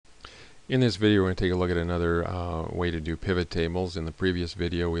In this video, we're going to take a look at another way to do pivot tables. In the previous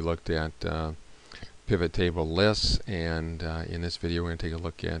video, we looked at pivot table lists, and in this video, we're going to take a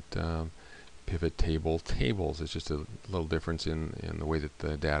look at pivot table tables. It's just a little difference in the way that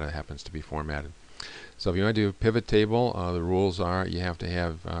the data happens to be formatted. So if you want to do a pivot table, the rules are you have to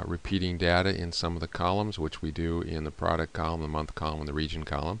have repeating data in some of the columns, which we do in the product column, the month column, and the region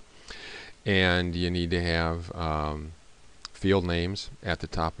column. And you need to have field names at the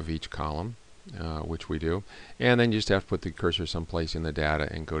top of each column, which we do. And then you just have to put the cursor someplace in the data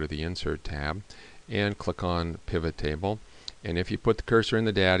and go to the Insert tab and click on Pivot Table. And if you put the cursor in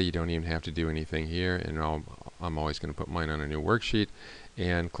the data, you don't even have to do anything here. And I'm always going to put mine on a new worksheet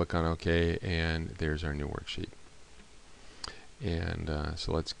and click on OK, and there's our new worksheet. And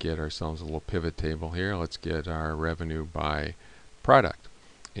so let's get ourselves a little pivot table here. Let's get our revenue by product.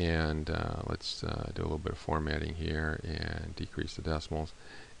 And let's do a little bit of formatting here and decrease the decimals.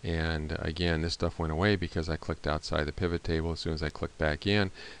 And again, this stuff went away because I clicked outside the pivot table. As soon as I click back in,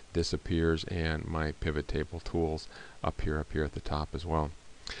 this appears, and my pivot table tools up here at the top as well.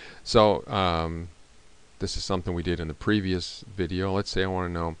 So this is something we did in the previous video. Let's say I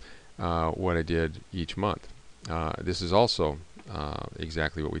want to know what I did each month. This is also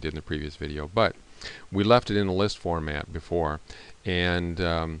exactly what we did in the previous video, but we left it in a list format before, and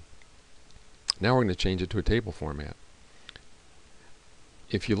now we're going to change it to a table format.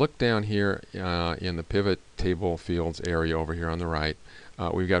 If you look down here in the pivot table fields area over here on the right,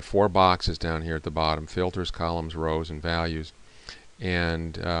 we've got 4 boxes down here at the bottom: filters, columns, rows, and values.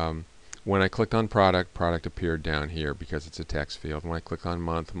 And when I clicked on product, product appeared down here because it's a text field. When I click on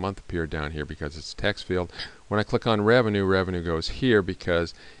month, month appeared down here because it's a text field. When I click on revenue, revenue goes here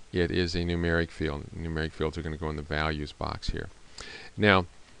because it is a numeric field. Numeric fields are going to go in the values box here. Now,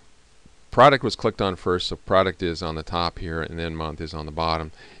 product was clicked on first, so product is on the top here, and then month is on the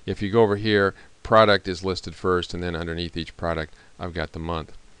bottom. If you go over here, product is listed first, and then underneath each product, I've got the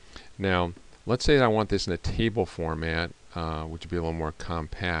month. Now, let's say that I want this in a table format, which would be a little more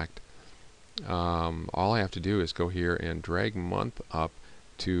compact. All I have to do is go here and drag month up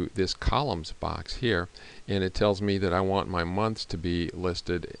to this columns box here, and it tells me that I want my months to be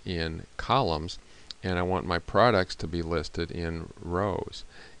listed in columns, and I want my products to be listed in rows.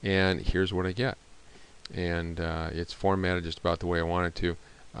 And here's what I get. And it's formatted just about the way I want it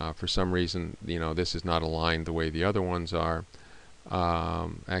to. For some reason, this is not aligned the way the other ones are.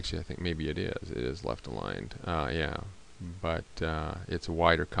 Actually, I think maybe it is. It is left aligned. Yeah. But it's a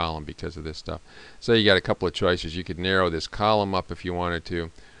wider column because of this stuff. So you got a couple of choices. You could narrow this column up if you wanted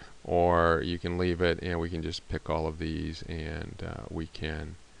to, or you can leave it, and we can just pick all of these, and we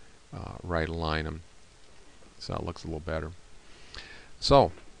can right align them so it looks a little better.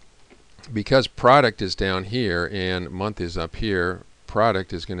 So because product is down here and month is up here,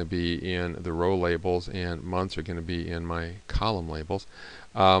 product is going to be in the row labels and months are going to be in my column labels.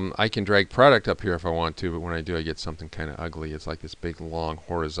 I can drag product up here if I want to, but when I do, I get something kind of ugly. It's like this big long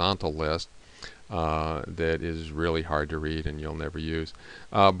horizontal list that is really hard to read and you'll never use.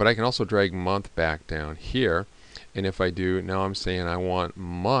 But I can also drag month back down here, and if I do, now I'm saying I want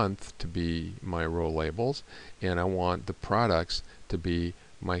month to be my row labels and I want the products to be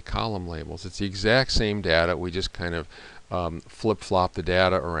my column labels. It's the exact same data. We just kind of flip-flop the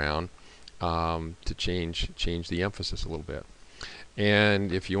data around to change the emphasis a little bit.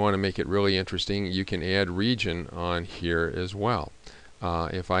 And if you want to make it really interesting, you can add region on here as well.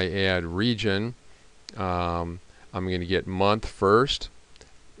 If I add region, I'm going to get month first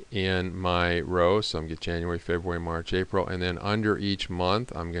in my row, so I'm going to get January, February, March, April, and then under each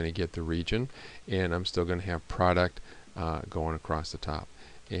month I'm going to get the region, and I'm still going to have product going across the top.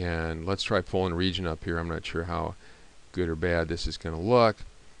 And let's try pulling region up here. I'm not sure how good or bad this is going to look.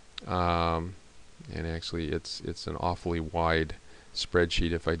 And actually it's an awfully wide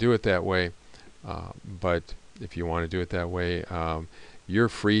spreadsheet if I do it that way. But if you want to do it that way, you're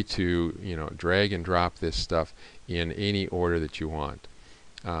free to drag and drop this stuff in any order that you want.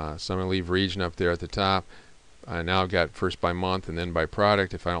 So I'm going to leave region up there at the top. Now I've got first by month and then by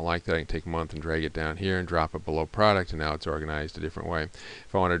product. If I don't like that, I can take month and drag it down here and drop it below product, and now it's organized a different way.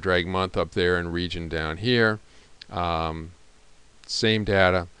 If I want to drag month up there and region down here, same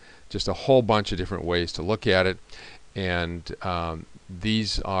data, just a whole bunch of different ways to look at it. And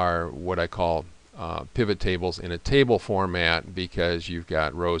these are what I call pivot tables in a table format, because you've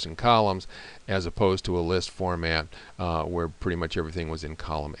got rows and columns as opposed to a list format where pretty much everything was in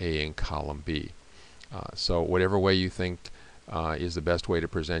column A and column B. So whatever way you think is the best way to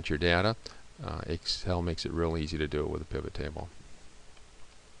present your data, Excel makes it real easy to do it with a pivot table.